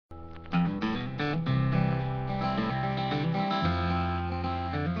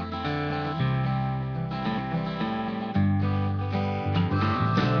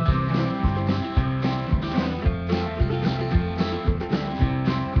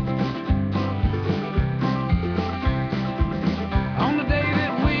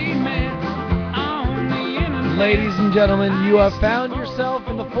Ladies and gentlemen, you have found yourself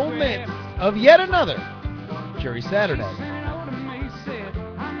in the full midst of yet another JuRY Saturday.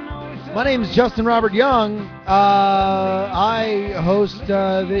 My name is Justin Robert Young. I host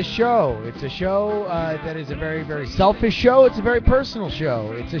this show. It's a show that is a very, very selfish show. It's a very personal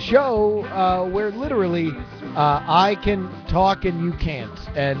show. It's a show where literally I can talk and you can't,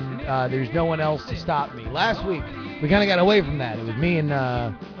 and there's no one else to stop me. Last week, we kind of got away from that. It was me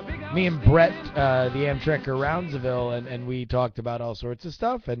and Brett, the Amtrekker Roundsville, and we talked about all sorts of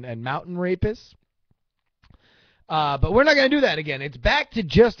stuff and mountain rapists. But we're not going to do that again. It's back to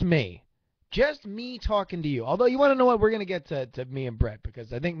just me. Just me talking to you. Although, you want to know what? We're going to get to me and Brett,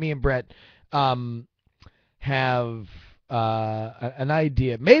 because I think me and Brett have an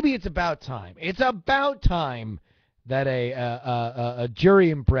idea. Maybe it's about time. It's about time that a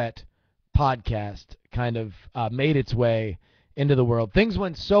JuRY and Brett podcast kind of made its way into the world. Things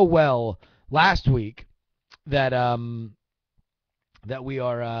went so well last week that that we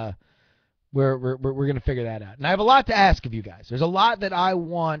are we're going to figure that out. And I have a lot to ask of you guys. There's a lot that I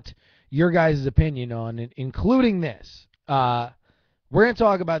want your guys' opinion on, including this. We're going to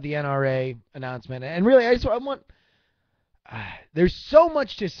talk about the NRA announcement, and really, I want. There's so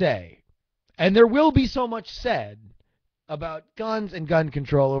much to say, and there will be so much said about guns and gun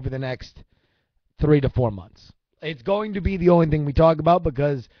control over the next 3 to 4 months. It's going to be the only thing we talk about,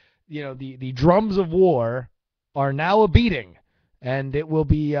 because the drums of war are now a beating, and it will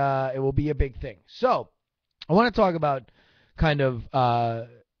be a big thing. So I want to talk about kind of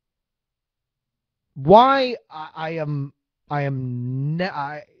why I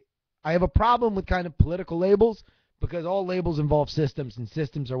have a problem with kind of political labels, because all labels involve systems, and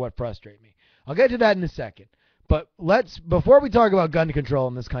systems are what frustrate me. I'll get to that in a second. But before we talk about gun control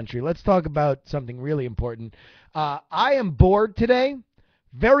in this country, let's talk about something really important. I am bored today.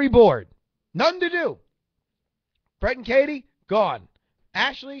 Very bored. Nothing to do. Brett and Katie, gone.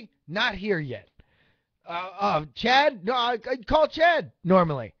 Ashley, not here yet. Chad, no, I call Chad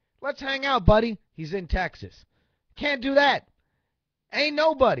normally. Let's hang out, buddy. He's in Texas. Can't do that. Ain't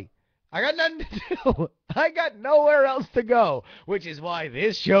nobody. I got nothing to do. I got nowhere else to go, which is why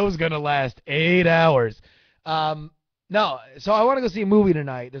this show's going to last 8 hours. No, so I want to go see a movie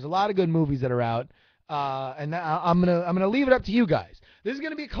tonight. There's a lot of good movies that are out, and I'm gonna leave it up to you guys. This is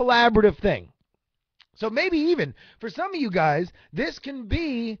gonna be a collaborative thing. So maybe even for some of you guys, this can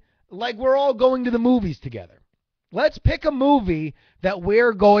be like we're all going to the movies together. Let's pick a movie that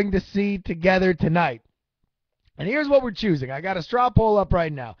we're going to see together tonight. And here's what we're choosing. I got a straw poll up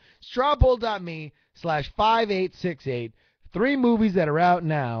right now. Strawpoll.me/5868. 3 movies that are out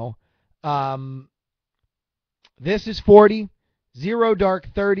now. This is 40, Zero Dark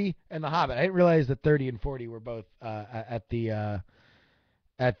 30, and The Hobbit. I didn't realize that 30 and 40 were both at the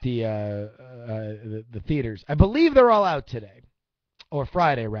theaters. I believe they're all out today, or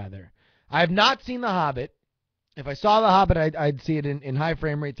Friday rather. I have not seen The Hobbit. If I saw The Hobbit, I'd see it in high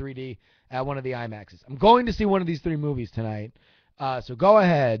frame rate 3D at one of the IMAXs. I'm going to see one of these 3 movies tonight. So go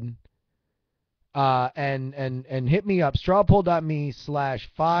ahead and hit me up,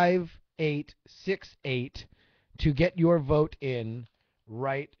 strawpoll.me/5868 to get your vote in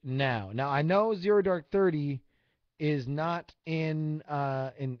right now. Now, I know Zero Dark 30 is not in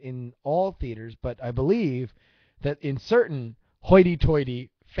all theaters, but I believe that in certain hoity-toity,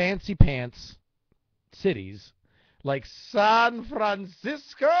 fancy pants cities like San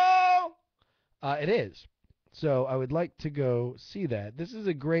Francisco, it is. So I would like to go see that. This is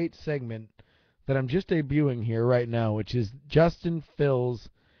a great segment that I'm just debuting here right now, which is Justin fills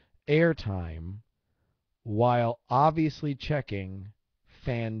airtime while obviously checking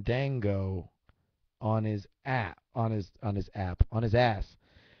Fandango on his ass.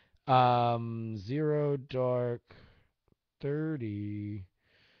 Zero Dark 30.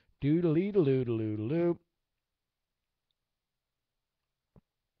 Doodle-doodle-doodle-doodle.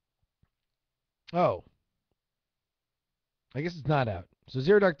 Oh. I guess it's not out. So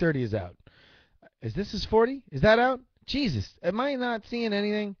Zero Dark 30 is out. This is 40? Is that out? Jesus. Am I not seeing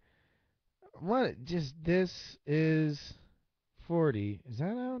anything? What? Just this is 40. Is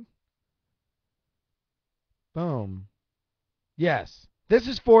that out? Boom. Yes. This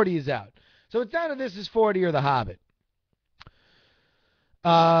is 40 is out. So it's down to This is 40 or The Hobbit.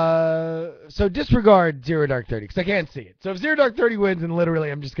 So disregard Zero Dark 30 because I can't see it. So if Zero Dark 30 wins, then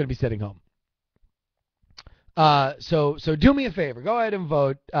literally I'm just going to be sitting home. So do me a favor. Go ahead and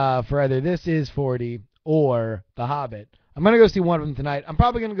vote for either This is 40 or The Hobbit. I'm going to go see one of them tonight. I'm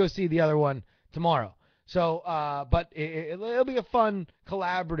probably going to go see the other one tomorrow. So, but it'll be a fun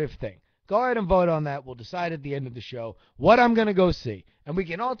collaborative thing. Go ahead and vote on that. We'll decide at the end of the show what I'm going to go see. And we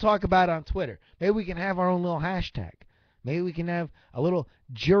can all talk about it on Twitter. Maybe we can have our own little hashtag. Maybe we can have a little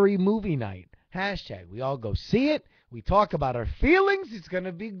JuRY movie night hashtag. We all go see it. We talk about our feelings. It's going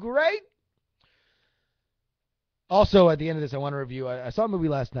to be great. Also, at the end of this, I want to review. I saw a movie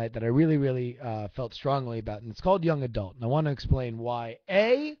last night that I really, really felt strongly about, and it's called Young Adult. And I want to explain why,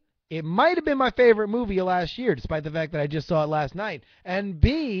 A, it might have been my favorite movie last year, despite the fact that I just saw it last night, and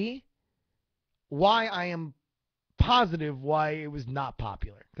B, why I am positive why it was not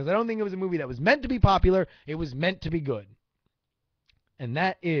popular. Because I don't think it was a movie that was meant to be popular. It was meant to be good. And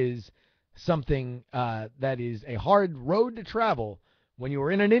that is something that is a hard road to travel when you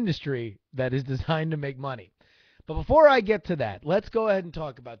are in an industry that is designed to make money. But before I get to that, let's go ahead and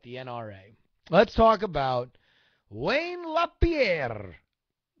talk about the NRA. Let's talk about Wayne LaPierre,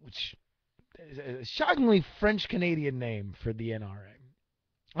 which is a shockingly French-Canadian name for the NRA.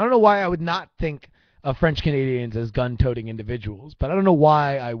 I don't know why I would not think of French Canadians as gun-toting individuals, but I don't know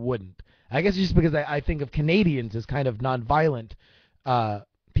why I wouldn't. I guess it's just because I think of Canadians as kind of nonviolent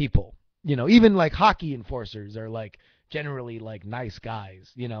people. You know, even like hockey enforcers are like generally like nice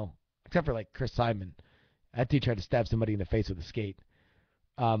guys, you know, except for like Chris Simon. That dude tried to stab somebody in the face with a skate.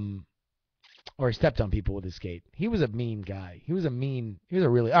 Or he stepped on people with his skate. He was a mean guy. He was a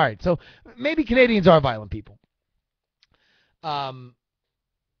really, all right, so maybe Canadians are violent people. But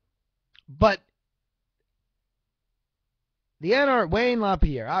the NRA, Wayne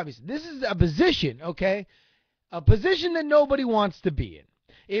LaPierre, obviously, this is a position, okay? A position that nobody wants to be in.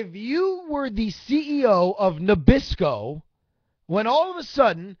 If you were the CEO of Nabisco, when all of a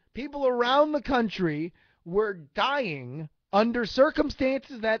sudden people around the country were dying under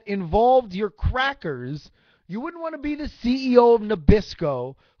circumstances that involved your crackers, you wouldn't want to be the CEO of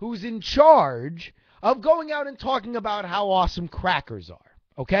Nabisco who's in charge of going out and talking about how awesome crackers are,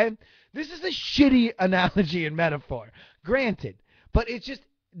 okay? This is a shitty analogy and metaphor, granted, but it's just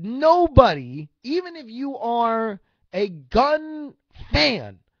nobody, even if you are a gun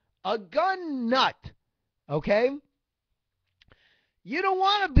fan, a gun nut, okay? You don't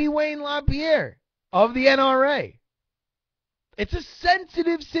want to be Wayne LaPierre of the NRA. It's a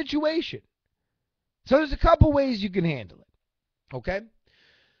sensitive situation. So there's a couple ways you can handle it, okay?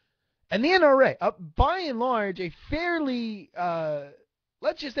 And the NRA, by and large, a fairly,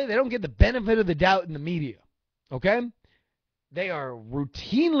 let's just say they don't get the benefit of the doubt in the media, okay? They are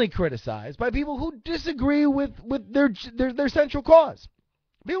routinely criticized by people who disagree with their central cause.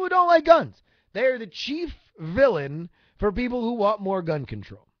 People who don't like guns. They are the chief villain for people who want more gun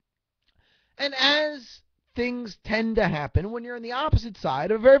control. And as things tend to happen when you're on the opposite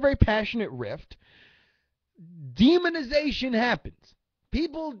side of a very, very passionate rift, demonization happens.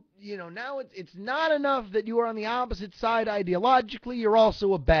 People, you know, now it's not enough that you are on the opposite side ideologically, you're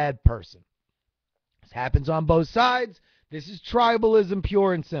also a bad person. This happens on both sides. This is tribalism,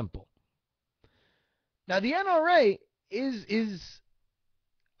 pure and simple. Now, the NRA is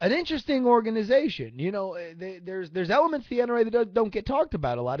an interesting organization. You know, there's elements of the NRA that don't get talked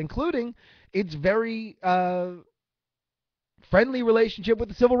about a lot, including its very friendly relationship with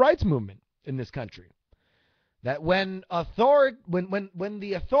the civil rights movement in this country. That when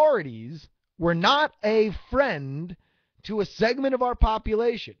the authorities were not a friend to a segment of our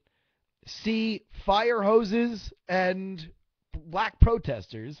population, see fire hoses and black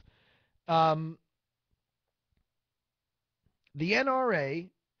protesters, the NRA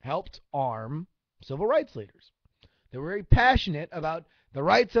helped arm civil rights leaders. They were very passionate about the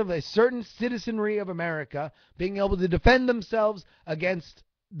rights of a certain citizenry of America being able to defend themselves against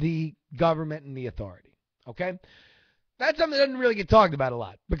the government and the authority. Okay? That's something that doesn't really get talked about a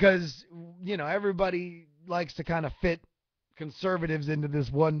lot because, you know, everybody likes to kind of fit conservatives into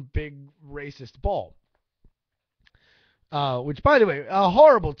this one big racist ball. Which, by the way, a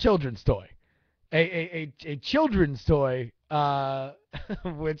horrible children's toy. A children's toy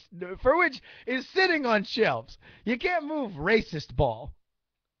which is sitting on shelves. You can't move racist ball.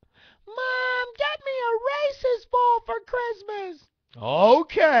 Mom, get me a racist ball for Christmas.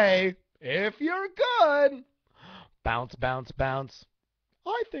 Okay, if you're good. Bounce, bounce, bounce.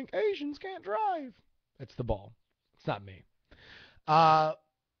 I think Asians can't drive. It's the ball. It's not me. But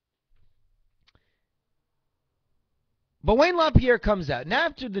Wayne LaPierre comes out, and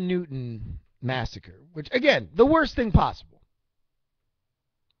after the Newton massacre, which, again, the worst thing possible,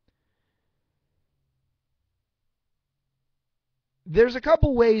 there's a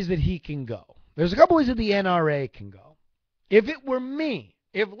couple ways that he can go. There's a couple ways that the NRA can go. If it were me,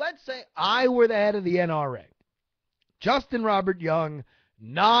 if let's say I were the head of the NRA, Justin Robert Young,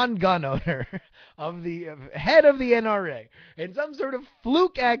 non-gun owner of the head of the NRA in some sort of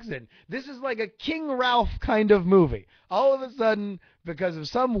fluke accident. This is like a King Ralph kind of movie. All of a sudden, because of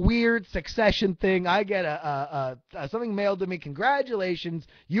some weird succession thing, I get something mailed to me. Congratulations,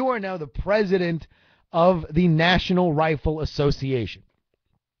 you are now the president of the National Rifle Association.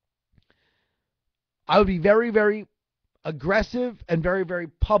 I would be very, very aggressive and very, very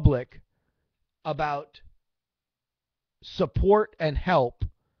public about support and help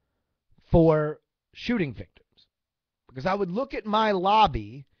for shooting victims, because I would look at my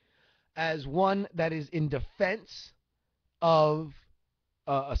lobby as one that is in defense of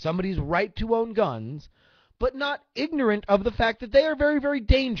somebody's right to own guns, but not ignorant of the fact that they are very, very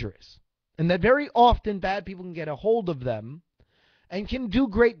dangerous, and that very often bad people can get a hold of them and can do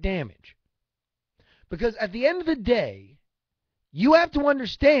great damage. Because at the end of the day, you have to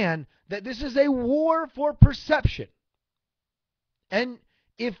understand that this is a war for perception. And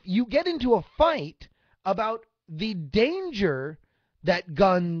if you get into a fight about the danger that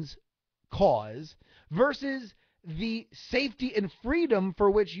guns cause versus the safety and freedom for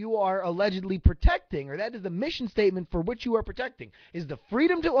which you are allegedly protecting, or that is the mission statement for which you are protecting, is the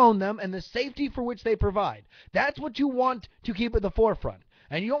freedom to own them and the safety for which they provide. That's what you want to keep at the forefront.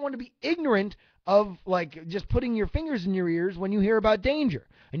 And you don't want to be ignorant of, like, just putting your fingers in your ears when you hear about danger.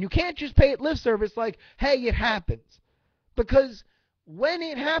 And you can't just pay it lip service like, hey, it happens. Because when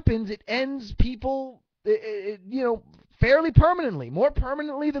it happens, it ends people, fairly permanently. More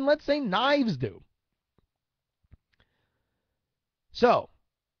permanently than, let's say, knives do. So,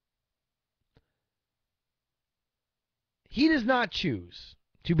 he does not choose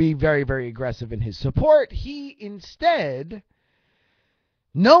to be very, very aggressive in his support. He instead,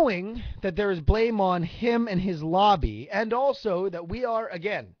 knowing that there is blame on him and his lobby, and also that we are,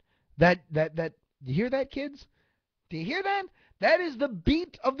 again, that you hear that, kids? Do you hear that? That is the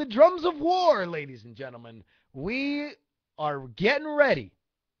beat of the drums of war, ladies and gentlemen. We are getting ready.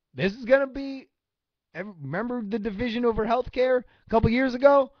 This is going to be, remember the division over healthcare a couple years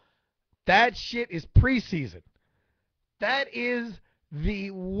ago? That shit is preseason. That is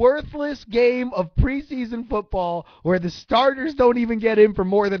the worthless game of preseason football where the starters don't even get in for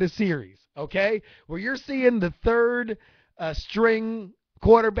more than a series, okay? Where you're seeing the third string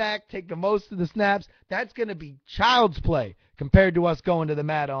quarterback take the most of the snaps. That's going to be child's play compared to us going to the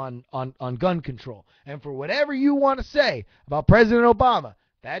mat on gun control. And for whatever you want to say about President Obama,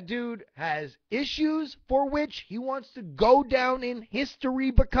 that dude has issues for which he wants to go down in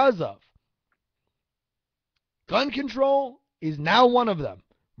history because of. Gun control is now one of them.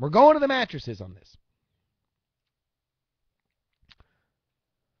 We're going to the mattresses on this.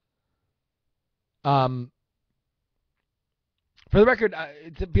 For the record,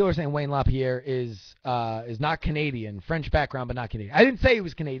 people are saying Wayne LaPierre is not Canadian, French background, but not Canadian. I didn't say he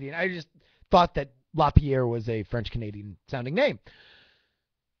was Canadian. I just thought that LaPierre was a French-Canadian sounding name.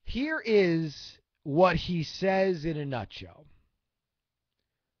 Here is what he says in a nutshell.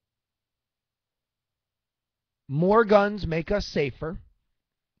 More guns make us safer.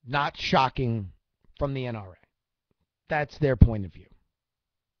 Not shocking from the NRA. That's their point of view.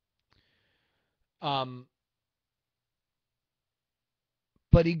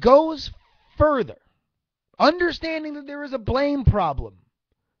 But he goes further, understanding that there is a blame problem.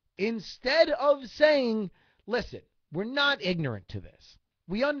 Instead of saying, listen, we're not ignorant to this.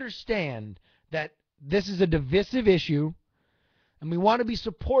 We understand that this is a divisive issue, and we want to be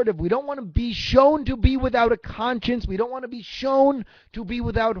supportive. We don't want to be shown to be without a conscience. We don't want to be shown to be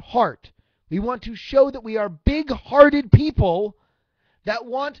without heart. We want to show that we are big-hearted people that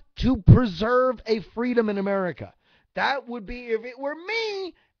want to preserve a freedom in America. That would be, if it were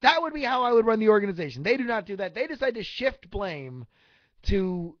me, that would be how I would run the organization. They do not do that. They decide to shift blame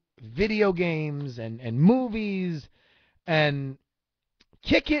to video games and movies and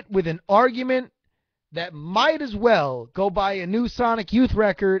kick it with an argument that might as well go buy a new Sonic Youth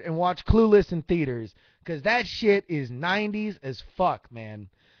record and watch Clueless in theaters, because that shit is 90s as fuck, man.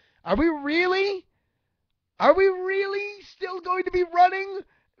 Are we really still going to be running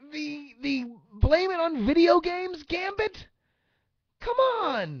the blame it on video games gambit? Come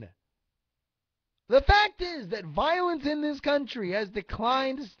on. The fact is that violence in this country has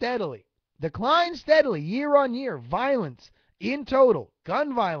declined steadily year on year. Violence in total,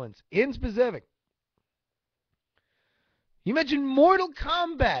 gun violence in specific. He mentioned Mortal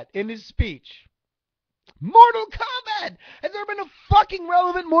Kombat in his speech. Mortal Kombat! Has there been a fucking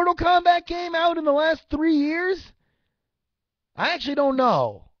relevant Mortal Kombat game out in the last 3 years? I actually don't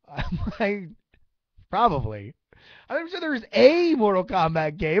know. Probably. I'm sure there's a Mortal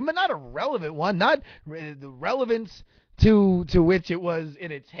Kombat game, but not a relevant one. Not the relevance to which it was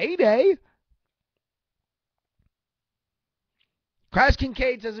in its heyday. Crash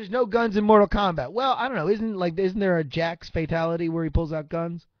Kincaid says there's no guns in Mortal Kombat. Well, I don't know. Isn't there a Jax fatality where he pulls out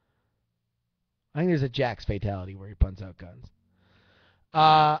guns? I think there's a Jax fatality where he pulls out guns.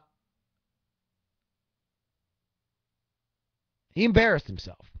 He embarrassed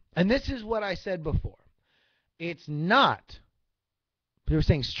himself. And this is what I said before. It's not. They were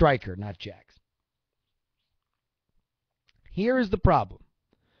saying Striker, not Jax. Here is the problem.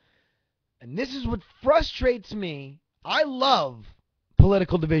 And this is what frustrates me. I love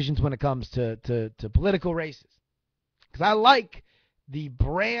political divisions when it comes to political races. Because I like the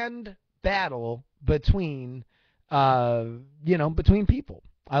brand battle between people.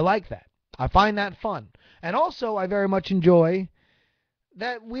 I like that. I find that fun. And also, I very much enjoy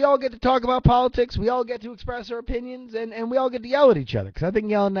that we all get to talk about politics, we all get to express our opinions, and we all get to yell at each other, because I think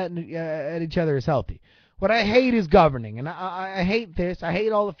yelling at each other is healthy. What I hate is governing, and I hate this. I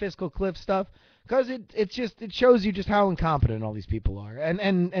hate all the fiscal cliff stuff, because it shows you just how incompetent all these people are,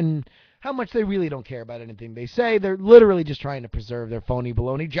 and how much they really don't care about anything they say. They're literally just trying to preserve their phony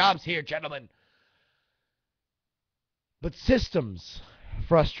baloney jobs here, gentlemen. But systems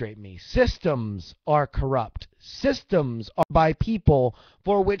frustrate me. Systems are corrupt. Systems are by people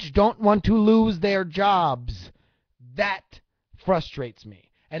for which don't want to lose their jobs. That frustrates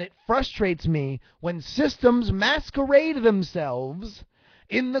me. And it frustrates me when systems masquerade themselves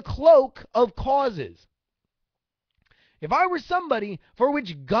in the cloak of causes. If I were somebody for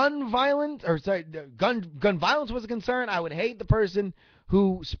which gun violence was a concern, I would hate the person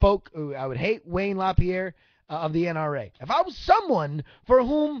who spoke. I would hate Wayne LaPierre of the NRA. If I was someone for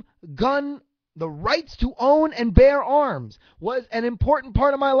whom the rights to own and bear arms was an important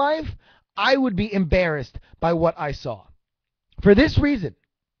part of my life, I would be embarrassed by what I saw. For this reason,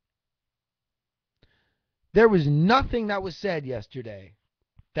 there was nothing that was said yesterday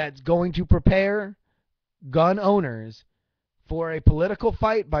that's going to prepare gun owners for a political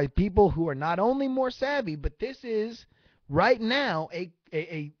fight by people who are not only more savvy, but this is right now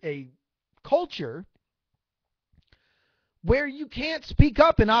a culture where you can't speak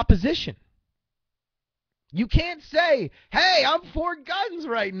up in opposition. You can't say, hey, I'm for guns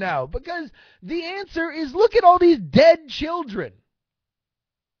right now, because the answer is, look at all these dead children.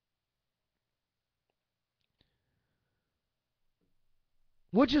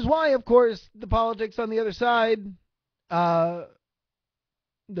 Which is why, of course, the politics on the other side, the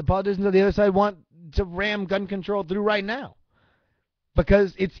politicians on the other side want to ram gun control through right now.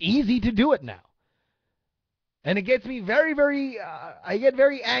 Because it's easy to do it now. And it gets me I get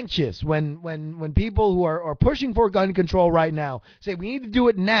very anxious when people who are pushing for gun control right now say we need to do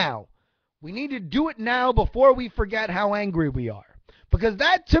it now. We need to do it now before we forget how angry we are. Because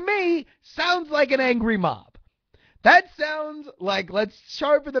that, to me, sounds like an angry mob. That sounds like, let's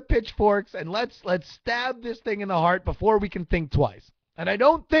sharpen the pitchforks and let's stab this thing in the heart before we can think twice. And I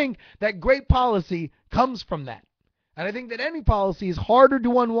don't think that great policy comes from that. And I think that any policy is harder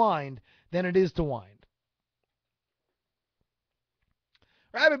to unwind than it is to wind.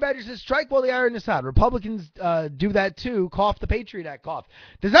 Rabbit Badger says, strike while the iron is hot. Republicans do that too. Cough, the Patriot Act, cough.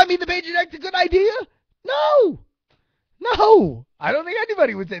 Does that mean the Patriot Act is a good idea? No. No. I don't think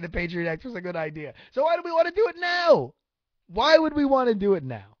anybody would say the Patriot Act was a good idea. So why do we want to do it now? Why would we want to do it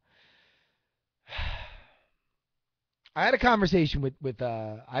now? I had a conversation with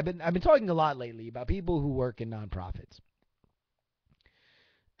I've been talking a lot lately about people who work in nonprofits.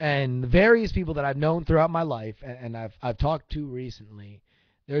 And the various people that I've known throughout my life and I've talked to recently,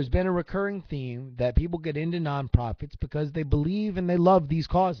 there's been a recurring theme that people get into nonprofits because they believe and they love these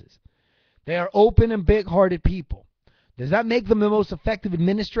causes. They are open and big-hearted people. Does that make them the most effective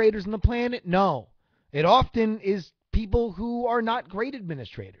administrators on the planet? No. It often is people who are not great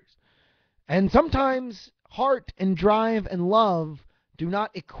administrators. And sometimes heart and drive and love do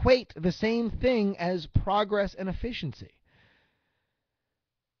not equate the same thing as progress and efficiency.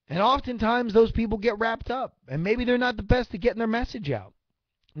 And oftentimes those people get wrapped up. And maybe they're not the best at getting their message out.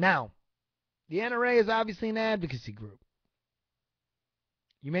 Now, the NRA is obviously an advocacy group.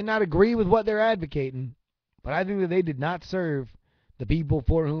 You may not agree with what they're advocating, but I think that they did not serve the people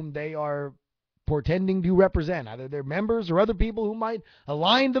for whom they are pretending to represent, either their members or other people who might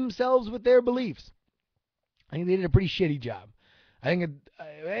align themselves with their beliefs. I think they did a pretty shitty job. I think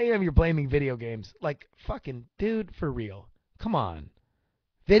if you're blaming video games, like, fucking dude, for real. Come on.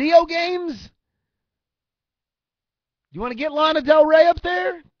 Video games? You want to get Lana Del Rey up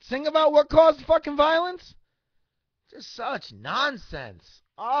there? Sing about what caused fucking violence? Just such nonsense.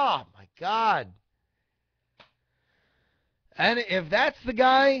 Oh, my God. And if that's the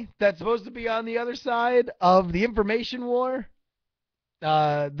guy that's supposed to be on the other side of the information war,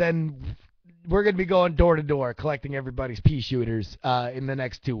 then we're going to be going door to door collecting everybody's pea shooters in the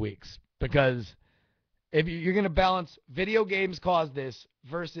next 2 weeks. Because if you're going to balance video games caused this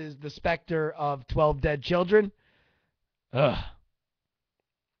versus the specter of 12 dead children, ugh.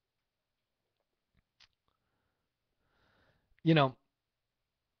 You know,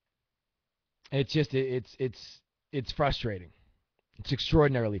 it's just it's frustrating. It's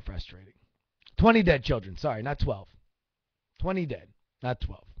extraordinarily frustrating. 20 dead children, sorry, not 12. 20 dead, not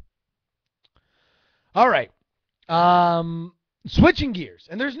 12. All right. Switching gears,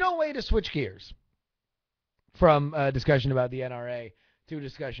 and there's no way to switch gears from a discussion about the NRA to a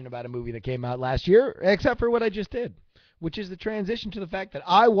discussion about a movie that came out last year, except for what I just did, which is the transition to the fact that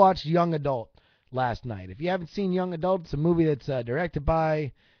I watched Young Adult last night. If you haven't seen Young Adult, it's a movie that's directed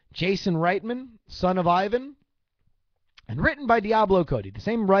by Jason Reitman, son of Ivan, and written by Diablo Cody, the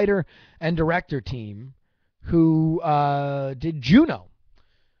same writer and director team who did Juno,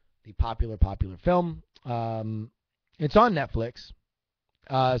 the popular film. It's on Netflix,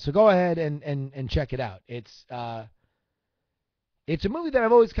 so go ahead and check it out. It's a movie that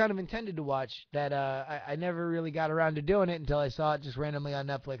I've always kind of intended to watch that I never really got around to doing it until I saw it just randomly on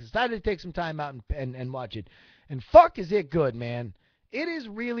Netflix. I decided to take some time out and watch it. And fuck is it good, man. It is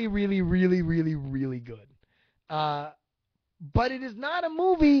really, really, really, really, really good. But it is not a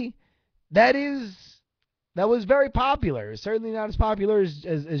movie that was very popular. It's certainly not as popular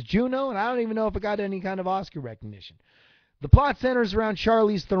as Juno, and I don't even know if it got any kind of Oscar recognition. The plot centers around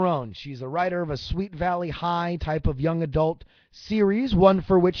Charlize Theron. She's a writer of a Sweet Valley High type of young adult series, one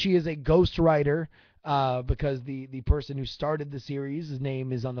for which she is a ghost writer because the person who started the series, his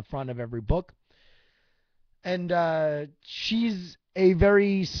name is on the front of every book. And she's a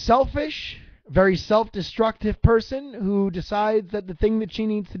very selfish, very self-destructive person who decides that the thing that she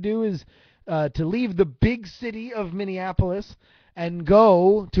needs to do is to leave the big city of Minneapolis and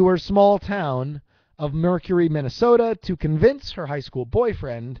go to her small town of Mercury, Minnesota, to convince her high school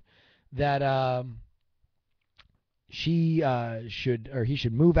boyfriend that he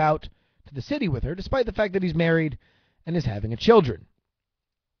should move out to the city with her, despite the fact that he's married and is having children.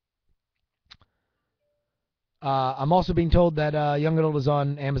 I'm also being told that Young Adult is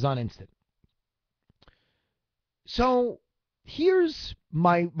on Amazon Instant. So here's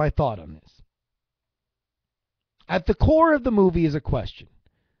my thought on this. At the core of the movie is a question.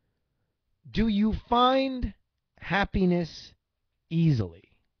 Do you find happiness easily?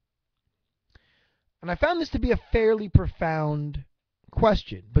 And I found this to be a fairly profound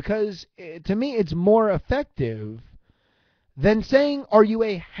question because to me it's more effective than saying, are you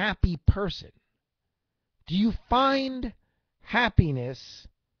a happy person? Do you find happiness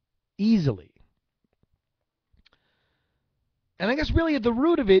easily? And I guess really at the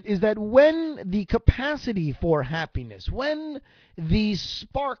root of it is that when the capacity for happiness, when the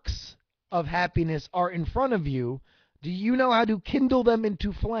sparks of happiness are in front of you, do you know how to kindle them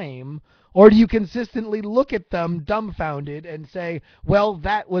into flame, or do you consistently look at them dumbfounded and say, well,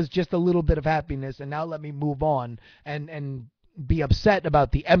 that was just a little bit of happiness, and now let me move on and be upset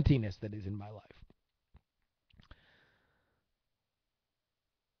about the emptiness that is in my life?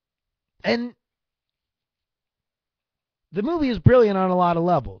 And the movie is brilliant on a lot of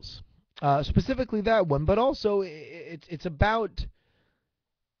levels, specifically that one, but also it's about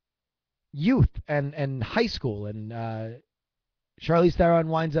youth and high school, and Charlize Theron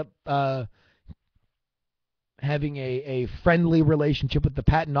winds up having a friendly relationship with the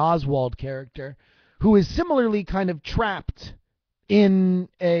Patton Oswalt character, who is similarly kind of trapped in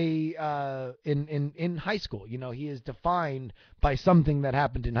in high school. You know, he is defined by something that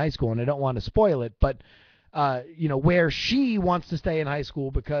happened in high school, and I don't want to spoil it, but where she wants to stay in high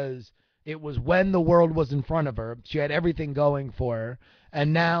school because it was when the world was in front of her. She had everything going for her,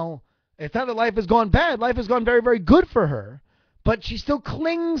 and now it's not that life has gone bad. Life has gone very, very good for her, but she still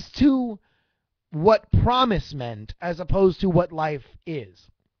clings to what promise meant as opposed to what life is,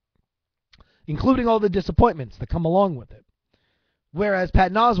 including all the disappointments that come along with it. Whereas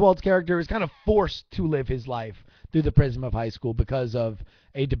Patton Oswalt's character is kind of forced to live his life through the prism of high school because of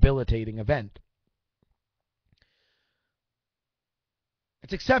a debilitating event.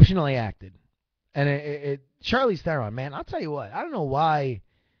 It's exceptionally acted. And Charlize Theron, man, I'll tell you what, I don't know why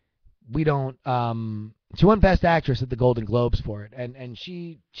we don't, she won Best Actress at the Golden Globes for it, and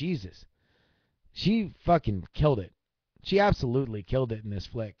she fucking killed it. She absolutely killed it in this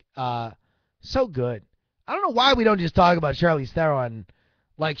flick. So good. I don't know why we don't just talk about Charlize Theron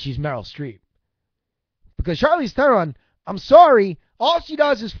like she's Meryl Streep. Because Charlize Theron, I'm sorry, all she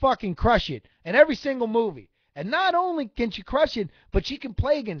does is fucking crush it in every single movie. And not only can she crush it, but she can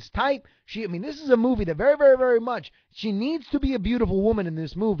play against type. This is a movie that very, very, very much, she needs to be a beautiful woman in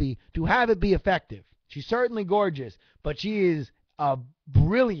this movie to have it be effective. She's certainly gorgeous, but she is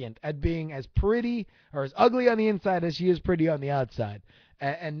brilliant at being as pretty or as ugly on the inside as she is pretty on the outside.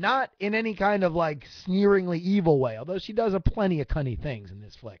 And not in any kind of like sneeringly evil way, although she does a plenty of cunny things in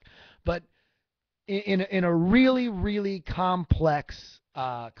this flick. But in a really, really complex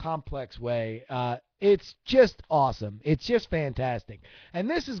way. It's just awesome. It's just fantastic. And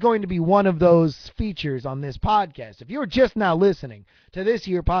this is going to be one of those features on this podcast. If you're just now listening to this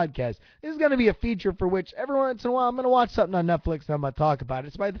here podcast, this is going to be a feature for which every once in a while I'm going to watch something on Netflix and I'm going to talk about it,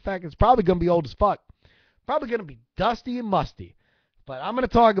 despite the fact it's probably going to be old as fuck. Probably going to be dusty and musty. But I'm going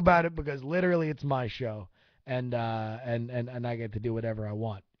to talk about it because literally it's my show. And I get to do whatever I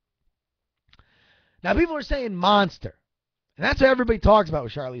want. Now, people are saying monster. And that's what everybody talks about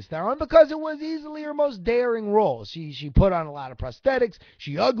with Charlize Theron because it was easily her most daring role. She put on a lot of prosthetics.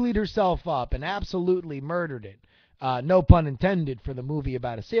 She uglied herself up and absolutely murdered it. No pun intended for the movie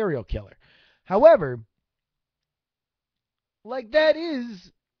about a serial killer. However, like that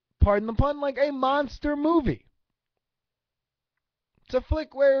is, pardon the pun, like a monster movie. It's a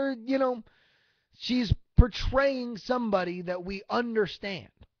flick where, she's portraying somebody that we understand.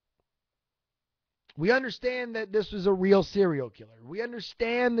 We understand that this was a real serial killer. We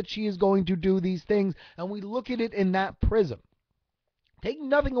understand that she is going to do these things, and we look at it in that prism. Taking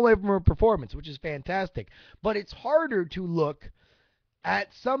nothing away from her performance, which is fantastic, but it's harder to look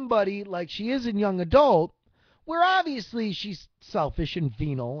at somebody like she is in young adult, where obviously she's selfish and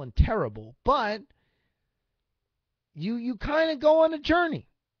venal and terrible, but you kind of go on a journey.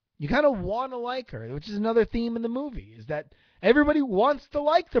 You kind of want to like her, which is another theme in the movie, is that everybody wants to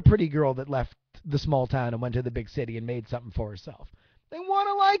like the pretty girl that left the small town and went to the big city and made something for herself. They want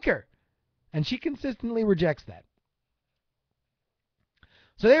to like her. And she consistently rejects that.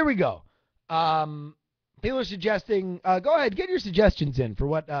 So there we go. People are suggesting, go ahead, get your suggestions in for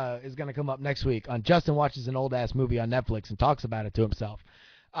what is going to come up next week on Justin Watches an Old-Ass Movie on Netflix and talks about it to himself.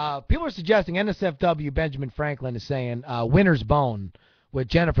 People are suggesting, NSFW Benjamin Franklin is saying, Winter's Bone with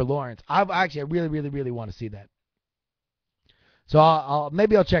Jennifer Lawrence. I really, really, really want to see that. So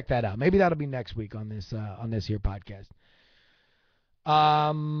maybe I'll check that out. Maybe that'll be next week on this here podcast.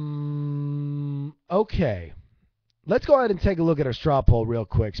 Okay. Let's go ahead and take a look at our straw poll real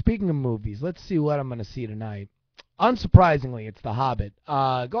quick. Speaking of movies, let's see what I'm going to see tonight. Unsurprisingly, it's The Hobbit.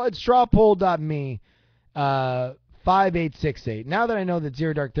 Go ahead, strawpoll.me, 5868. Now that I know that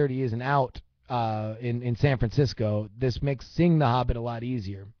Zero Dark 30 isn't out in San Francisco, this makes seeing The Hobbit a lot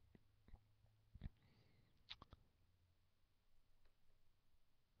easier.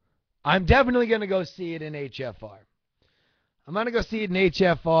 I'm definitely going to go see it in HFR. I'm going to go see it in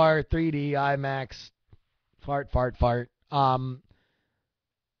HFR, 3D, IMAX, fart. I'm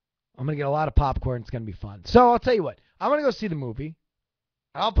going to get a lot of popcorn. It's going to be fun. So I'll tell you what. I'm going to go see the movie.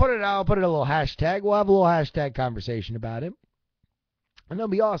 I'll put it out. I'll put it a little hashtag. We'll have a little hashtag conversation about it. And it'll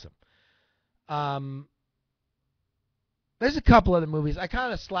be awesome. There's a couple other movies. I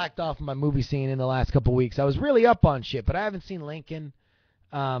kind of slacked off my movie scene in the last couple weeks. I was really up on shit, but I haven't seen Lincoln.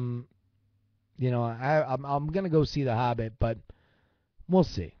 I'm going to go see The Hobbit, but we'll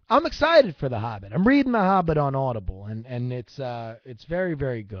see. I'm excited for The Hobbit. I'm reading The Hobbit on Audible, and it's very,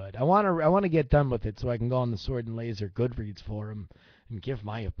 very good. I want to get done with it so I can go on the Sword and Laser Goodreads forum and give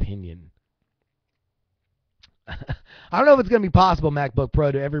my opinion. I don't know if it's going to be possible, MacBook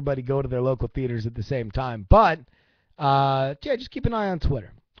Pro, to everybody go to their local theaters at the same time, but just keep an eye on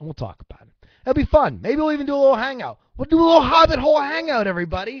Twitter, and we'll talk about it. It'll be fun. Maybe we'll even do a little hangout. We'll do a little Hobbit hole hangout,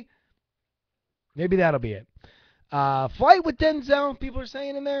 everybody. Maybe that'll be it. Flight with Denzel, people are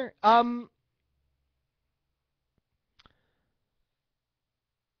saying in there.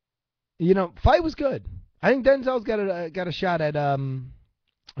 Fight was good. I think Denzel's got a shot at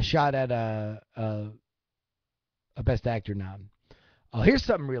a Best Actor now. Oh, here's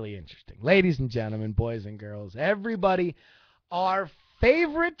something really interesting. Ladies and gentlemen, boys and girls, everybody, our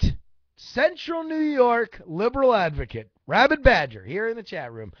favorite Central New York liberal advocate, Rabid Badger, here in the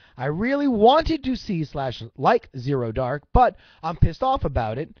chat room. I really wanted to see /like Zero Dark, but I'm pissed off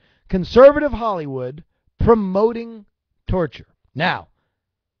about it. Conservative Hollywood promoting torture. Now,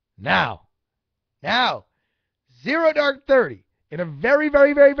 Zero Dark 30 in a very,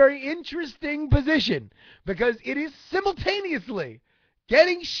 very, very, very interesting position because it is simultaneously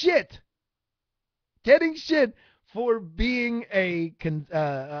getting shit for being a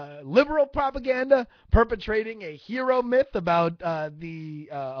liberal propaganda, perpetrating a hero myth about the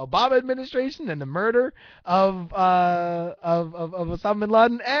Obama administration and the murder of Osama bin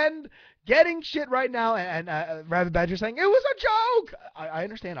Laden, and getting shit right now. And Rabbit Badger saying it was a joke. I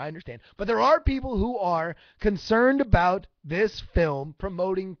understand, but there are people who are concerned about this film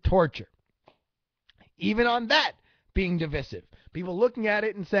promoting torture. Even on that being divisive, people looking at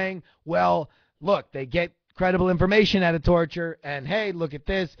it and saying, well, look, they get credible information out of torture, and hey, look at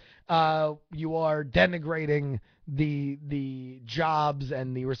this. You are denigrating the jobs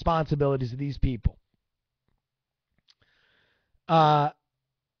and the responsibilities of these people. To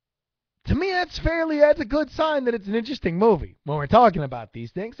me, that's a good sign that it's an interesting movie when we're talking about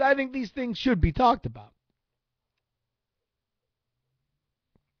these things. I think these things should be talked about.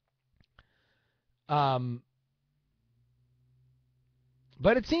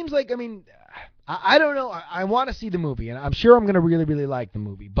 But it seems like, I mean, I don't know. I want to see the movie, and I'm sure I'm going to really, really like the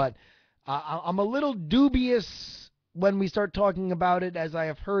movie. But I'm a little dubious when we start talking about it, as I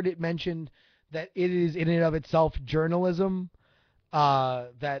have heard it mentioned that it is in and of itself journalism.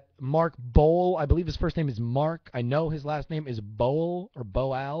 That Mark Boal, I believe his first name is Mark. I know his last name is Boal or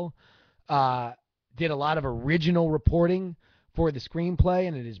Boal. Did a lot of original reporting for the screenplay,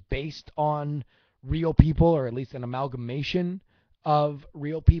 and it is based on real people, or at least an amalgamation of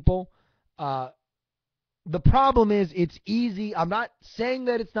real people. The problem is it's easy. I'm not saying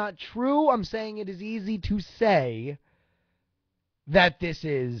that it's not true. I'm saying it is easy to say that this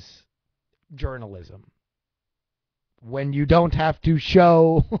is journalism when you don't have to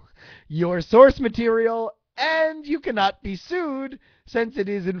show your source material and you cannot be sued since it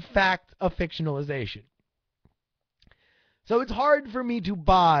is in fact a fictionalization. So it's hard for me to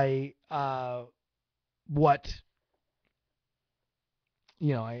buy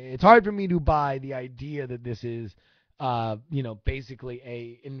it's hard for me to buy the idea that this is, basically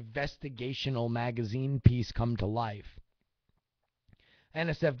a investigational magazine piece come to life.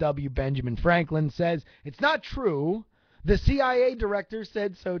 NSFW Benjamin Franklin says, it's not true. The CIA director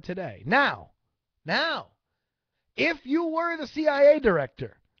said so today. Now, if you were the CIA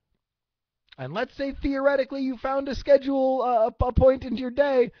director, and let's say theoretically you found a schedule, a point in your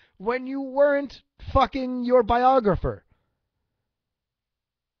day when you weren't fucking your biographer,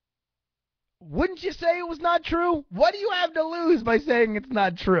 wouldn't you say it was not true? What do you have to lose by saying it's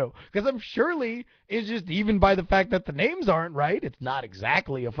not true? Because I'm surely it's just, even by the fact that the names aren't right, it's not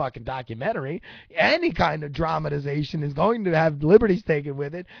exactly a fucking documentary. Any kind of dramatization is going to have liberties taken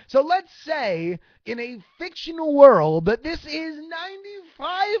with it. So let's say in a fictional world that this is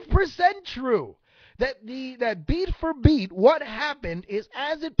 95% true. That beat for beat, what happened is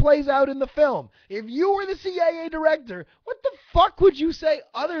as it plays out in the film. If you were the CIA director, what the fuck would you say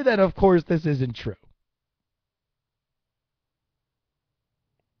other than, of course, this isn't true?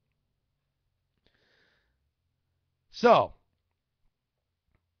 So,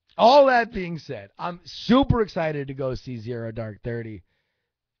 all that being said, I'm super excited to go see Zero Dark 30.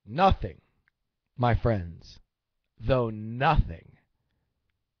 Nothing, my friends, though nothing,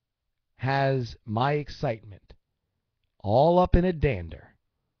 has my excitement all up in a dander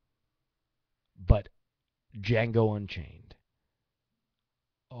but Django Unchained.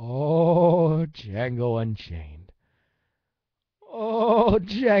 Oh, Django Unchained. Oh,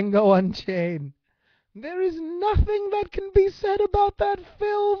 Django Unchained. There is nothing that can be said about that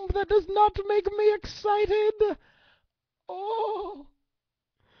film that does not make me excited. Oh,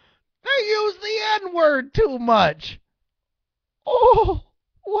 they use the N-word too much. Oh,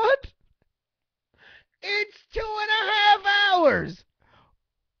 what? It's 2.5 hours.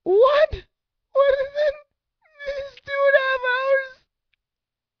 What? What is it? It's 2.5 hours?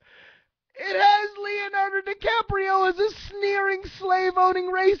 It has Leonardo DiCaprio as a sneering,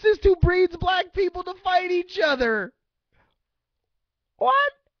 slave-owning racist who breeds black people to fight each other.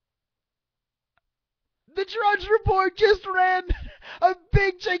 What? The Drudge Report just ran a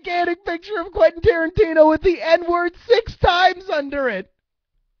big, gigantic picture of Quentin Tarantino with the N-word 6 times under it.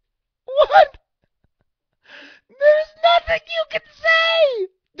 What? There's nothing you can say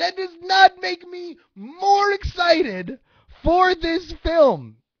that does not make me more excited for this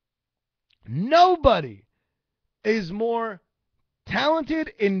film. Nobody is more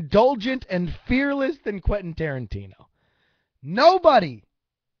talented, indulgent, and fearless than Quentin Tarantino. Nobody.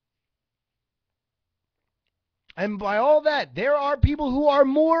 And by all that, there are people who are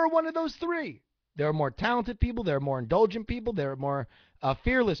more one of those three. There are more talented people, there are more indulgent people, there are more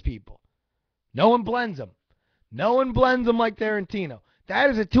fearless people. No one blends them. No one blends them like Tarantino. That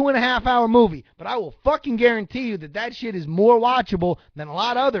is a 2.5 hour movie, but I will fucking guarantee you that shit is more watchable than a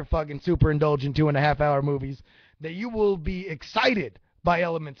lot of other fucking super indulgent 2.5 hour movies. that you will be excited by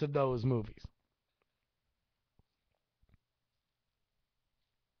elements of those movies.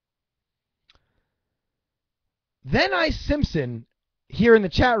 Then Simpson here in the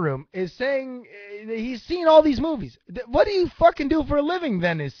chat room is saying he's seen all these movies. What do you fucking do for a living,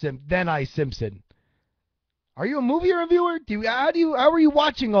 Then Simpson? Are you a movie reviewer? How are you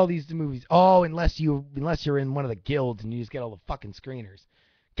watching all these movies? Oh, unless you're in one of the guilds and you just get all the fucking screeners.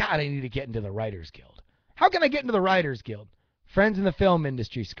 God, I need to get into the Writers Guild. How can I get into the Writers Guild? Friends in the film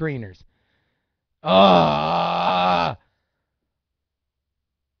industry, screeners. All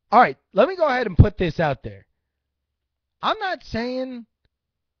right, let me go ahead and put this out there. I'm not saying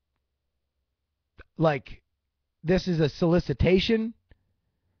like this is a solicitation,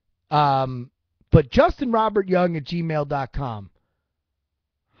 but JustinRobertYoung@gmail.com.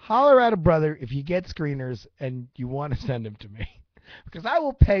 Holler at a brother if you get screeners and you want to send them to me, because I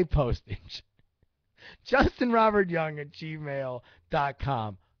will pay postage.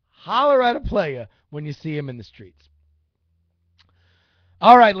 JustinRobertYoung@gmail.com. Holler at a player when you see him in the streets.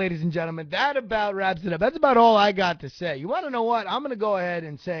 All right, ladies and gentlemen, that about wraps it up. That's about all I got to say. You want to know what? I'm going to go ahead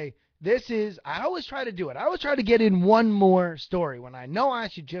and say I always try to do it. I always try to get in one more story when I know I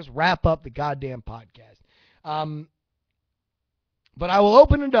should just wrap up the goddamn podcast. But I will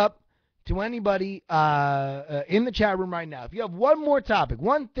open it up to anybody in the chat room right now. If you have one more topic,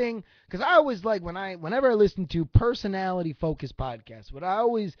 one thing, because I always like whenever I listen to personality-focused podcasts, what I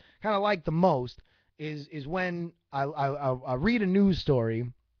always kind of like the most is when I read a news story,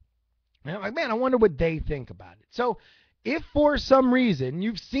 and I'm like, man, I wonder what they think about it. So if for some reason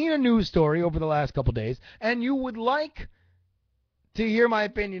you've seen a news story over the last couple days and you would like to hear my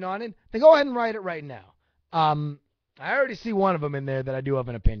opinion on it, then go ahead and write it right now. I already see one of them in there that I do have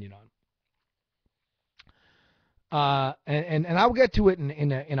an opinion on. And I'll get to it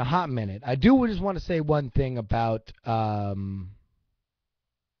in a hot minute. I do just want to say one thing about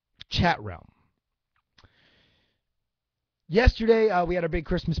Chat Realm. Yesterday, we had our big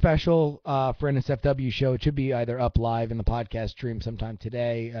Christmas special for NSFW show. It should be either up live in the podcast stream sometime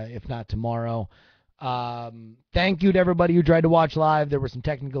today, if not tomorrow. Thank you to everybody who tried to watch live. There were some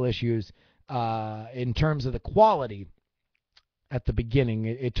technical issues in terms of the quality at the beginning.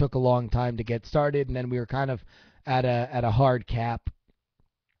 It took a long time to get started, and then we were kind of at a hard cap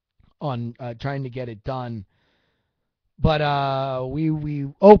on trying to get it done. But we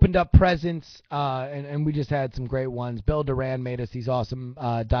opened up presents, and we just had some great ones. Bill Duran made us these awesome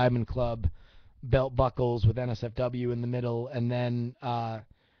Diamond Club belt buckles with NSFW in the middle. And then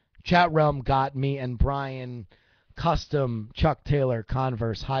Chat Realm got me and Brian custom Chuck Taylor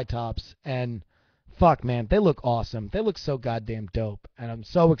Converse high tops. And fuck, man, they look awesome. They look so goddamn dope. And I'm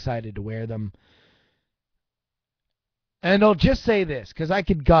so excited to wear them. And I'll just say this, because I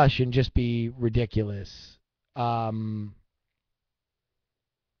could gush and just be ridiculous. About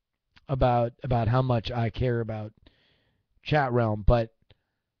how much I care about Chat Realm, but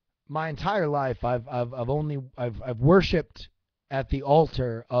my entire life I've worshipped at the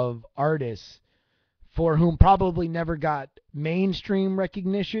altar of artists for whom probably never got mainstream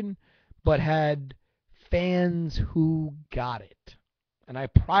recognition, but had fans who got it. And I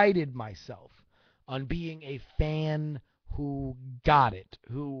prided myself on being a fan who got it,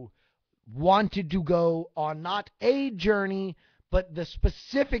 who wanted to go on not a journey, but the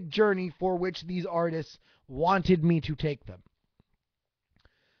specific journey for which these artists wanted me to take them.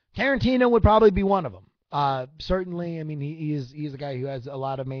 Tarantino would probably be one of them. Certainly, I mean, he's a guy who has a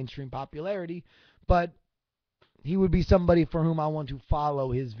lot of mainstream popularity, but he would be somebody for whom I want to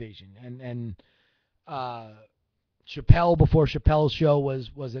follow his vision. And Chappelle, before Chappelle's show,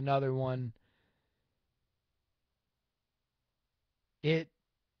 was another one.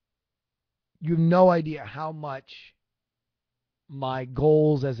 You have no idea how much my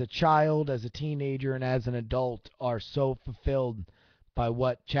goals as a child, as a teenager, and as an adult are so fulfilled by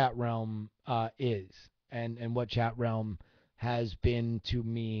what Chat Realm is and what Chat Realm has been to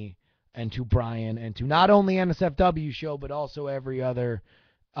me and to Brian and to not only NSFW show but also every other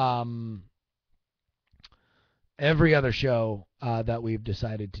show that we've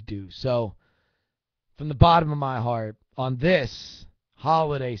decided to do. So from the bottom of my heart, on this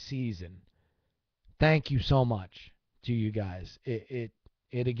holiday season, thank you so much to you guys. It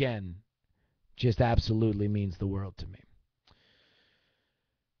again just absolutely means the world to me.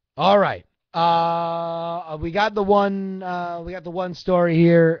 All right. We got the one story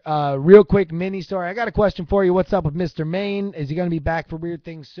here. Real quick mini story. I got a question for you. What's up with Mr. Maine? Is he going to be back for Weird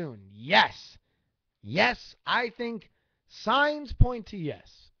Things soon? Yes. Yes, I think signs point to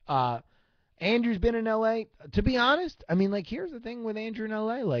yes. Andrew's been in LA. To be honest, I mean, like, here's the thing with Andrew in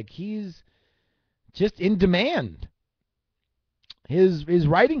LA. Like, he's just in demand. His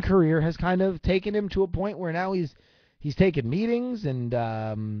writing career has kind of taken him to a point where now he's taken meetings,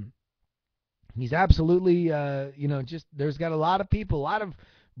 and he's absolutely just there's got a lot of people, a lot of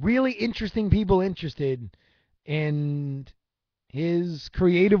really interesting people interested in his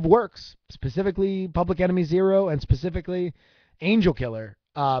creative works, specifically Public Enemy Zero and specifically Angel Killer.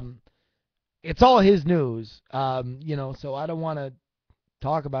 It's all his news, so I don't want to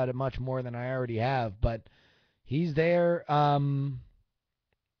talk about it much more than I already have, but he's there.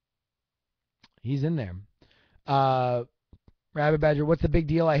 He's in there. Rabbit Badger, what's the big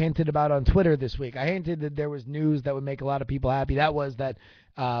deal I hinted about on Twitter this week? I hinted that there was news that would make a lot of people happy. That was that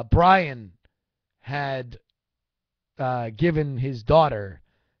Brian had given his daughter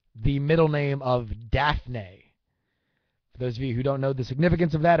the middle name of Daphne. For those of you who don't know the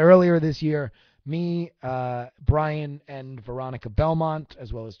significance of that, earlier this year, me, Brian, and Veronica Belmont,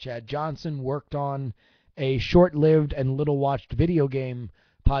 as well as Chad Johnson, worked on a short-lived and little-watched video game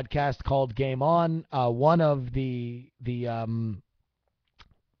podcast called Game On. One of the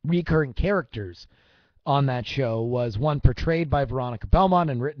recurring characters on that show was one portrayed by Veronica Belmont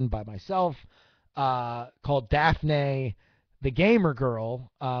and written by myself, called Daphne the Gamer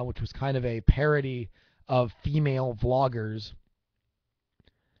Girl, which was kind of a parody of female vloggers.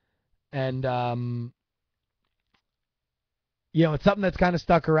 And it's something that's kind of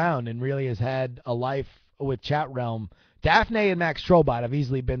stuck around and really has had a life with Chat Realm. Daphne and Max Trollbot have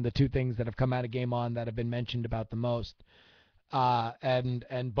easily been the two things that have come out of Game On that have been mentioned about the most.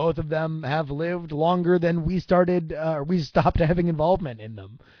 And both of them have lived longer than we stopped having involvement in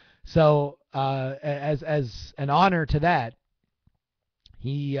them. So as an honor to that,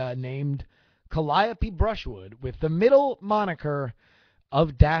 he named Calliope Brushwood with the middle moniker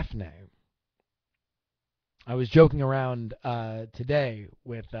of Daphne. I was joking around today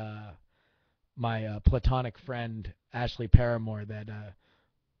with my platonic friend Ashley Paramore that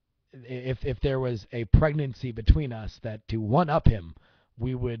if there was a pregnancy between us, that to one up him,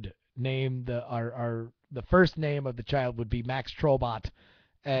 we would name the first name of the child would be Max Trollbot,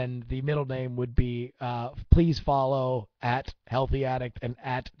 and the middle name would be please follow at Healthy Addict and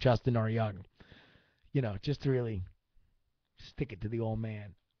at Justin R. Young. Just to really stick it to the old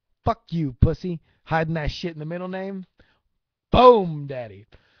man. Fuck you, pussy. Hiding that shit in the middle name. Boom, daddy.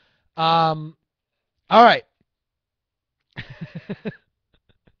 All right.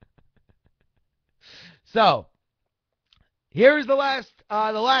 So, here's the last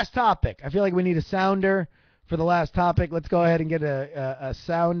topic. I feel like we need a sounder for the last topic. Let's go ahead and get a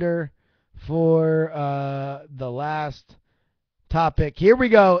sounder for the last topic. Here we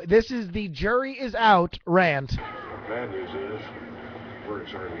go. This is the jury is out rant. Bad news is,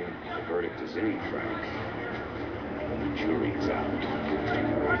 verdicts aren't in. The verdict is in, Frank. The jury's out.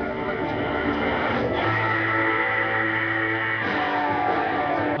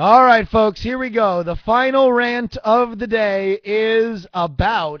 All right, folks, here we go. The final rant of the day is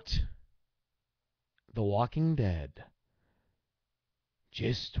about The Walking Dead.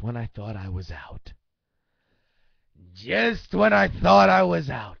 Just when I thought I was out. Just when I thought I was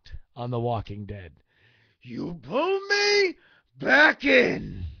out on The Walking Dead, you pulled me back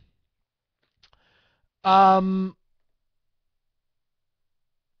in.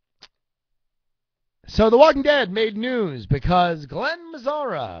 So The Walking Dead made news because Glenn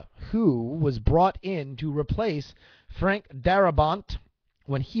Mazzara, who was brought in to replace Frank Darabont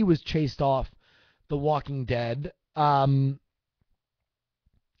when he was chased off The Walking Dead,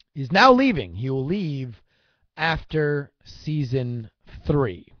 is now leaving. He will leave after season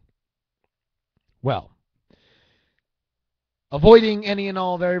 3. Well, avoiding any and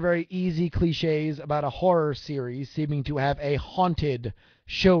all very, very easy cliches about a horror series seeming to have a haunted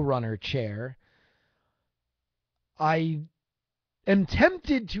showrunner chair, I am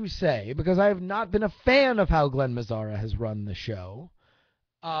tempted to say, because I have not been a fan of how Glenn Mazzara has run the show,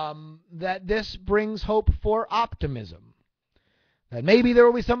 that this brings hope for optimism. That maybe there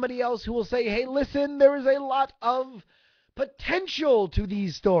will be somebody else who will say, hey, listen, there is a lot of potential to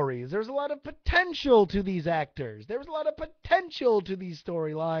these stories. There's a lot of potential to these actors. There's a lot of potential to these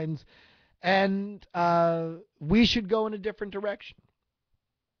storylines, and we should go in a different direction.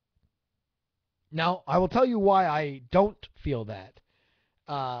 Now, I will tell you why I don't feel that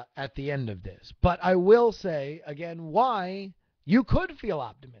at the end of this. But I will say, again, why you could feel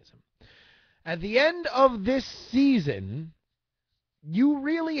optimism. At the end of this season, you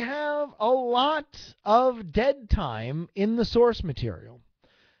really have a lot of dead time in the source material.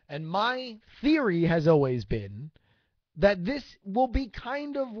 And my theory has always been that this will be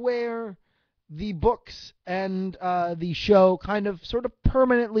kind of where the books and the show kind of sort of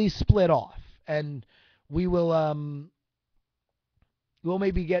permanently split off. and we'll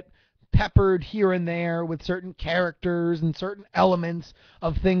maybe get peppered here and there with certain characters and certain elements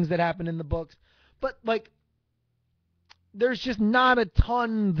of things that happen in the books. But, like, there's just not a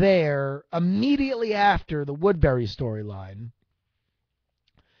ton there immediately after the Woodbury storyline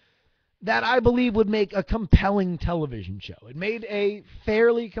that I believe would make a compelling television show. It made a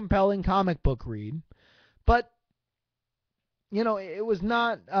fairly compelling comic book read, but, you know, it was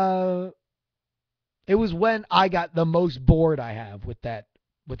not, it was when I got the most bored I have with that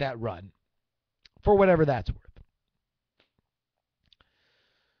run, for whatever that's worth.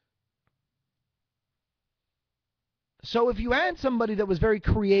 So if you had somebody that was very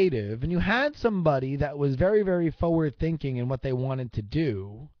creative and you had somebody that was very, very forward thinking in what they wanted to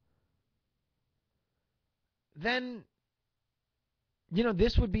do, then, you know,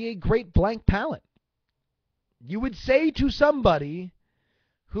 this would be a great blank palette. You would say to somebody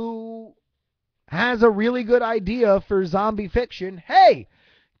who has a really good idea for zombie fiction, hey,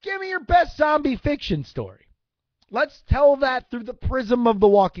 give me your best zombie fiction story. Let's tell that through the prism of The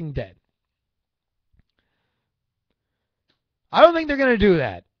Walking Dead. I don't think they're going to do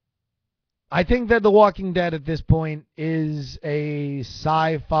that. I think that The Walking Dead at this point is a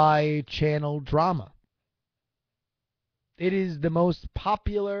sci-fi channel drama. It is the most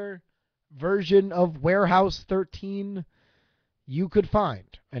popular version of Warehouse 13 you could find.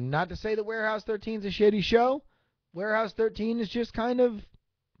 And not to say that Warehouse 13 is a shitty show. Warehouse 13 is just kind of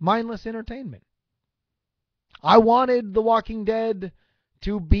mindless entertainment. I wanted The Walking Dead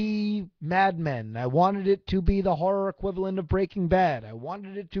to be Mad Men. I wanted it to be the horror equivalent of Breaking Bad. I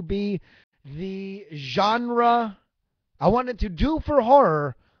wanted it to be the genre. I wanted to do for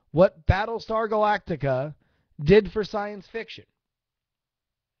horror what Battlestar Galactica did for science fiction.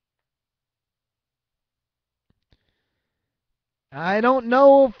 I don't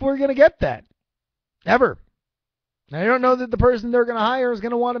know if we're going to get that. Ever. I don't know that the person they're going to hire is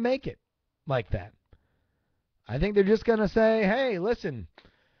going to want to make it like that. I think they're just going to say, hey, listen,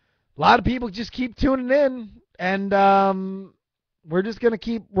 a lot of people just keep tuning in, and we're just going to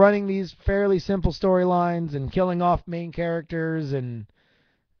keep running these fairly simple storylines and killing off main characters and,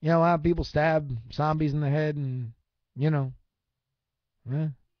 you know, have people stab zombies in the head and, you know.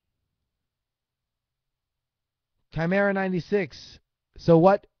 Chimera 96. So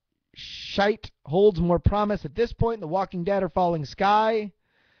what shite holds more promise at this point? The Walking Dead or Falling Sky?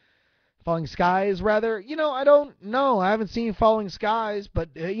 Falling Skies, rather. You know, I don't know. I haven't seen Falling Skies, but,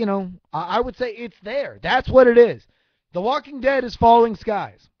 you know, I would say it's there. That's what it is. The Walking Dead is Falling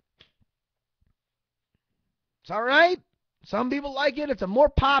Skies. It's all right. Some people like it. It's a more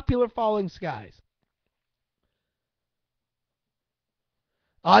popular Falling Skies.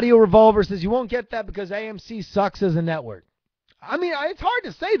 Audio Revolver says you won't get that because AMC sucks as a network. I mean, it's hard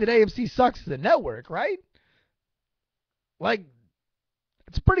to say that AMC sucks as a network, right? Like,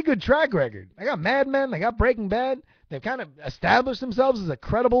 it's a pretty good track record. They got Mad Men. They got Breaking Bad. They've kind of established themselves as a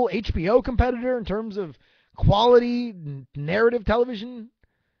credible HBO competitor in terms of quality narrative television.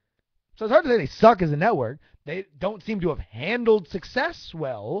 So it's hard to say they suck as a network. They don't seem to have handled success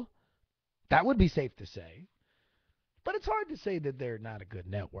well. That would be safe to say. But it's hard to say that they're not a good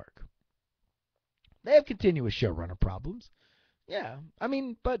network. They have continuous showrunner problems. Yeah, I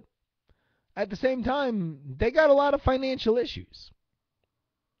mean, but at the same time, they got a lot of financial issues.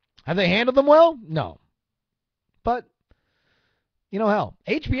 Have they handled them well? No. But, you know, hell,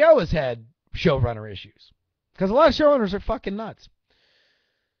 HBO has had showrunner issues. Because a lot of showrunners are fucking nuts.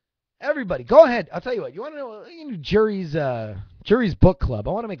 Everybody, go ahead. I'll tell you what. You want to know JuRY's book club?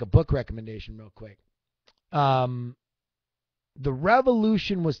 I want to make a book recommendation real quick. The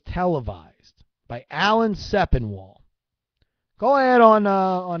Revolution was televised by Alan Sepinwall. Go ahead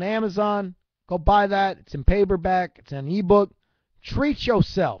on Amazon. Go buy that. It's in paperback. It's an ebook. Treat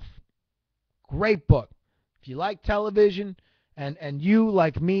yourself. Great book. If you like television and you,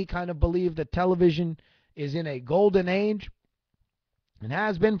 like me, kind of believe that television is in a golden age and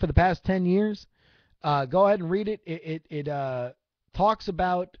has been for the past 10 years, go ahead and read it. It talks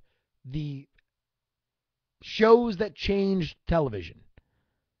about the shows that changed television.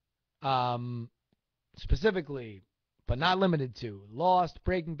 Specifically, but not limited to, Lost,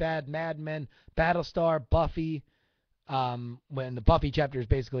 Breaking Bad, Mad Men, Battlestar, Buffy. When the Buffy chapter is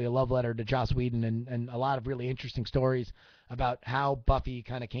basically a love letter to Joss Whedon and a lot of really interesting stories about how Buffy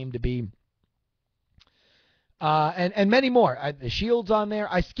kind of came to be. And many more. The Shield's on there.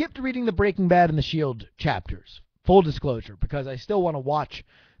 I skipped reading the Breaking Bad and the Shield chapters, full disclosure, because I still want to watch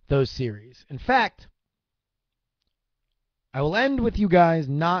those series. In fact, I will end with you guys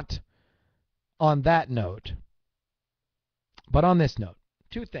not on that note, but on this note.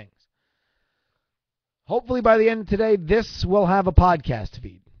 Two things. Hopefully by the end of today, this will have a podcast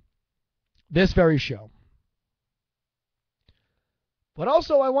feed. This very show. But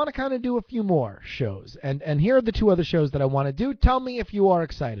also, I want to kind of do a few more shows. And here are the two other shows that I want to do. Tell me if you are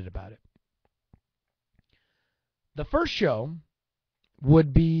excited about it. The first show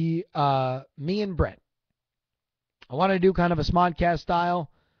would be me and Brett. I want to do kind of a Smodcast style,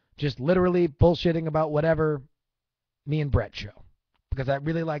 just literally bullshitting about whatever me and Brett show. Because I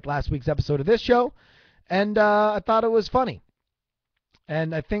really liked last week's episode of this show, and I thought it was funny.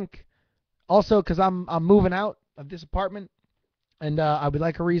 And I think also because I'm moving out of this apartment, and I would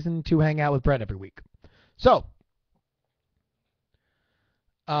like a reason to hang out with Brett every week. So,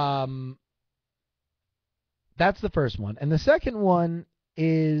 that's the first one. And the second one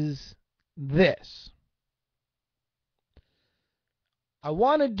is this. I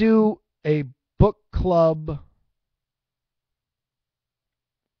want to do a book club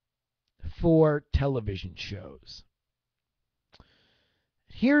for television shows.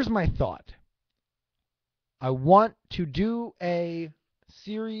 Here's my thought. I want to do a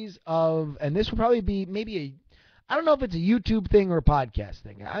series of, and this will probably be maybe I don't know if it's a YouTube thing or a podcast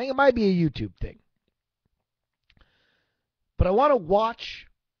thing. I think it might be a YouTube thing. But I want to watch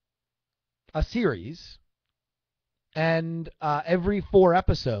a series, and every 4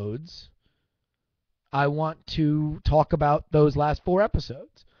 episodes, I want to talk about those last 4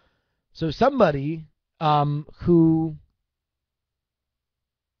 episodes. So somebody who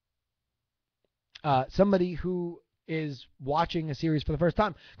is watching a series for the first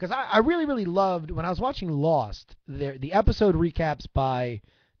time, because I really, really loved when I was watching Lost, the episode recaps by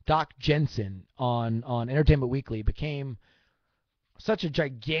Doc Jensen on Entertainment Weekly became such a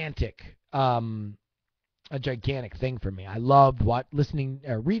gigantic thing for me. I loved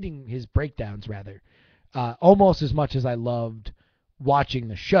reading his breakdowns rather, almost as much as I loved watching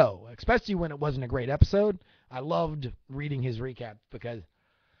the show, especially when it wasn't a great episode. I loved reading his recap because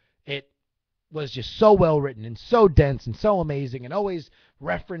it was just so well written and so dense and so amazing, and always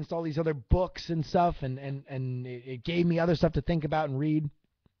referenced all these other books and stuff, and it gave me other stuff to think about and read.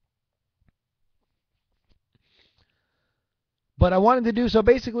 But I wanted to do so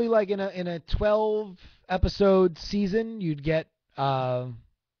basically like in a 12 episode season, you'd get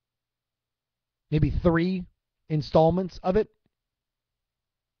maybe 3 installments of it.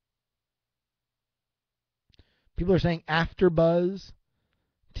 People are saying AfterBuzz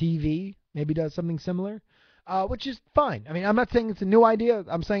TV maybe does something similar, which is fine. I mean, I'm not saying it's a new idea.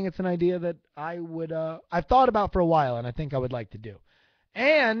 I'm saying it's an idea that I've thought about for a while, and I think I would like to do.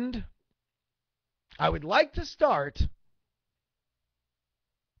 And I would like to start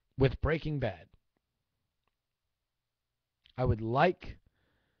with Breaking Bad. I would like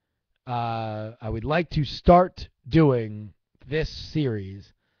to start doing this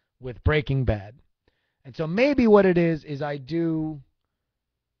series with Breaking Bad. And so maybe what it is I do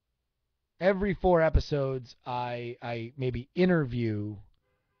every 4 episodes, I maybe interview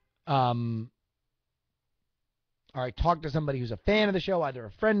or I talk to somebody who's a fan of the show, either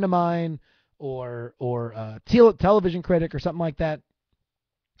a friend of mine or a television critic or something like that.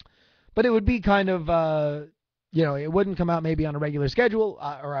 But it would be kind of, it wouldn't come out maybe on a regular schedule,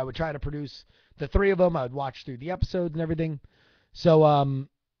 or I would try to produce the 3 of them. I would watch through the episodes and everything. So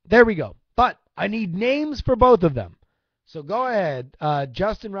there we go. But I need names for both of them. So go ahead,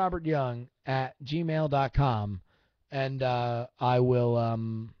 justinrobertyoung@gmail.com, and I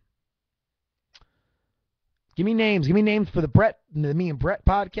will give me names. Give me names for the Me and Brett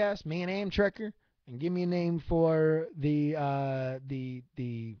podcast, Me and Amtrekker, and give me a name for the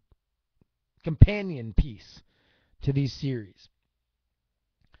companion piece to these series.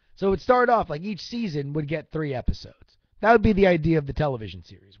 So it would start off like each season would get 3 episodes. That would be the idea of the television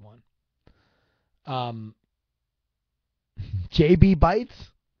series one. JB Bites?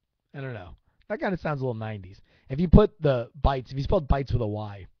 I don't know. That kind of sounds a little 90s. If you put if you spelled Bites with a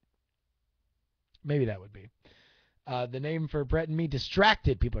Y, maybe that would be. The name for Brett and me,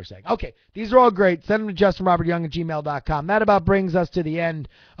 Distracted, people are saying. Okay, these are all great. Send them to justinrobertyoung@gmail.com. That about brings us to the end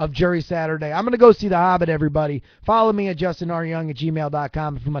of JuRY Saturday. I'm going to go see The Hobbit, everybody. Follow me at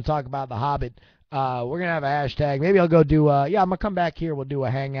justinryoung@gmail.com if you want to talk about The Hobbit. We're going to have a hashtag. Maybe I'll go do I'm going to come back here. We'll do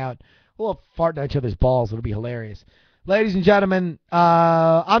a hangout. We'll fart at each other's balls. It'll be hilarious. Ladies and gentlemen,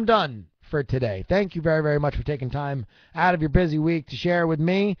 I'm done for today. Thank you very, very much for taking time out of your busy week to share with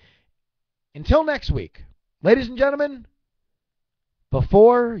me. Until next week, ladies and gentlemen,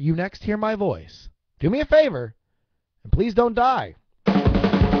 before you next hear my voice, do me a favor and please don't die.